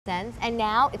cents, and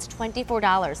now it's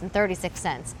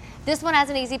 $24.36. This one has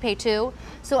an easy pay too,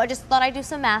 so I just thought I'd do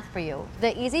some math for you.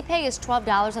 The easy pay is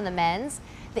 $12 on the men's,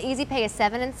 the easy pay is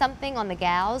 7 and something on the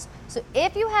gals. So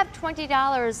if you have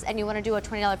 $20 and you want to do a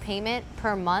 $20 payment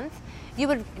per month, you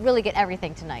would really get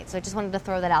everything tonight. So I just wanted to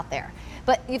throw that out there.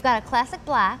 But you've got a classic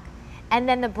black, and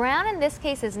then the brown in this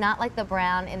case is not like the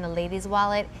brown in the ladies'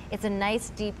 wallet. It's a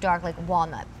nice deep dark like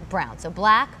walnut brown. So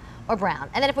black or brown.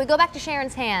 And then if we go back to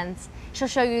Sharon's hands, she'll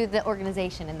show you the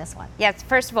organization in this one. Yes,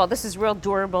 first of all, this is real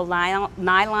durable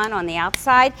nylon on the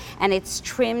outside, and it's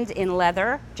trimmed in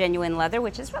leather, genuine leather,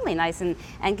 which is really nice and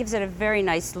gives it a very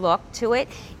nice look to it.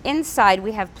 Inside,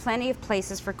 we have plenty of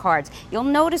places for cards. You'll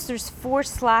notice there's 4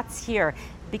 slots here.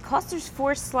 Because there's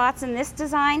 4 slots in this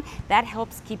design, that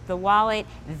helps keep the wallet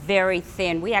very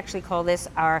thin. We actually call this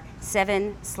our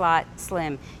 7-slot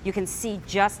slim. You can see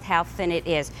just how thin it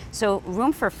is. So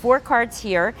room for 4 cards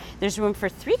here. There's room for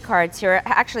 3 cards here.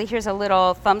 Actually, here's a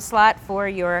little thumb slot for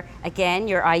your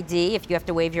ID, if you have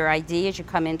to wave your ID as you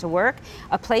come into work.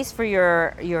 A place for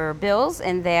your bills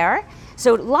in there.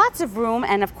 So lots of room,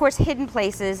 and of course hidden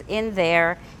places in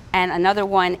there, and another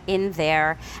one in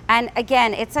there. And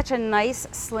again, it's such a nice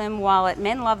slim wallet.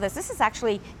 Men love this. This is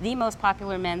actually the most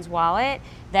popular men's wallet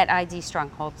that ID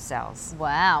Stronghold sells.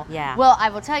 Wow. Yeah. Well, I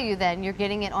will tell you then, you're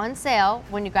getting it on sale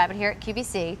when you grab it here at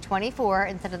QVC, 24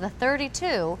 instead of the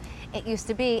 32 it used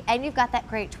to be, and you've got that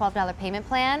great $12 payment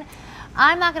plan.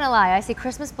 I'm not gonna lie, I see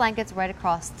Christmas blankets right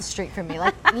across the street from me.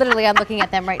 Like literally, I'm looking at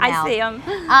them right now. I see them.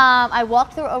 I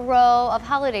walked through a row of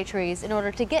holiday trees in order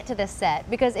to get to this set,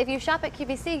 because if you shop at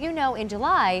QVC, you know in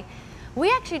July, we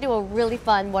actually do a really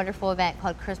fun, wonderful event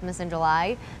called Christmas in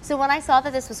July. So when I saw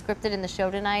that this was scripted in the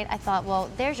show tonight, I thought, well,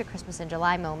 there's your Christmas in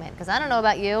July moment, because I don't know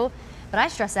about you, but I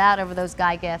stress out over those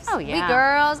guy gifts. Oh yeah. We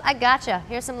girls, I gotcha.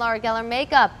 Here's some Laura Geller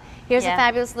makeup. Here's Yeah. a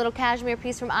fabulous little cashmere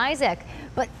piece from Isaac.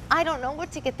 But I don't know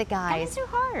what to get the guys. It's too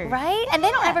hard. Right? And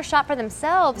they don't ever shop for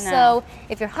themselves. No. So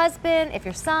if your husband, if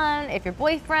your son, if your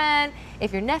boyfriend,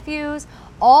 if your nephews,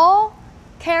 all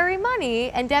carry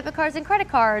money and debit cards and credit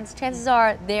cards, chances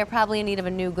are they're probably in need of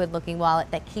a new good-looking wallet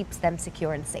that keeps them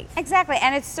secure and safe. Exactly,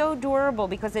 and it's so durable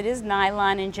because it is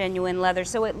nylon and genuine leather,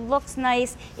 so it looks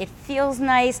nice, it feels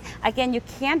nice. Again, you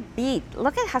can't beat,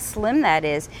 look at how slim that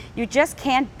is. You just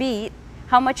can't beat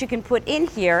how much you can put in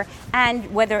here,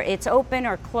 and whether it's open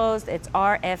or closed, it's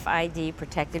RFID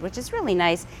protected, which is really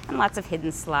nice, and lots of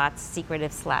hidden slots,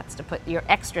 secretive slots to put your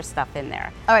extra stuff in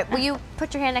there. All right, will you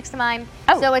put your hand next to mine?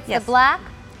 Oh, so it's yes. the black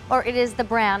or it is the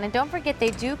brown, and don't forget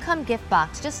they do come gift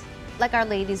box, just like our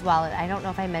ladies' wallet. I don't know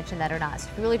if I mentioned that or not. So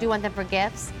if you really do want them for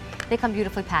gifts, they come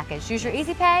beautifully packaged. Use your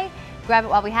Easy Pay, grab it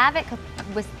while we have it,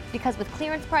 because with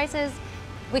clearance prices,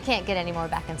 we can't get any more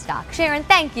back in stock. Sharon,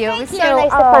 thank you. It was so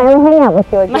nice to finally hang out with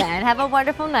you again. Have a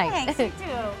wonderful night. Thanks, you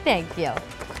too. Thank you.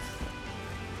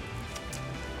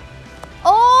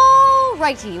 All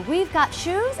righty, we've got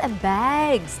shoes and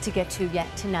bags to get to yet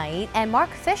tonight, and Mark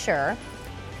Fisher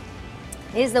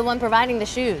is the one providing the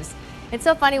shoes. It's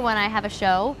so funny when I have a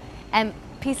show and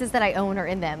pieces that I own are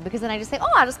in them, because then I just say, oh,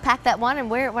 I'll just pack that one and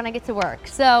wear it when I get to work.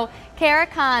 So Kara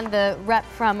Khan, the rep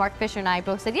from Mark Fisher, and I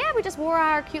both said, yeah, we just wore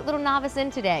our cute little novice in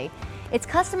today. It's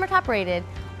customer top rated,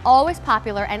 always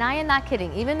popular, and I am not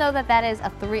kidding. Even though that is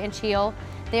a 3-inch heel,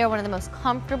 they are one of the most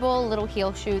comfortable little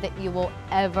heel shoe that you will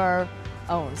ever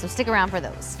own. So stick around for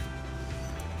those.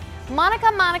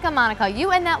 Monica, you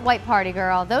and that white party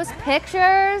girl, those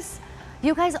pictures,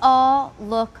 you guys all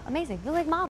look amazing. You look like models.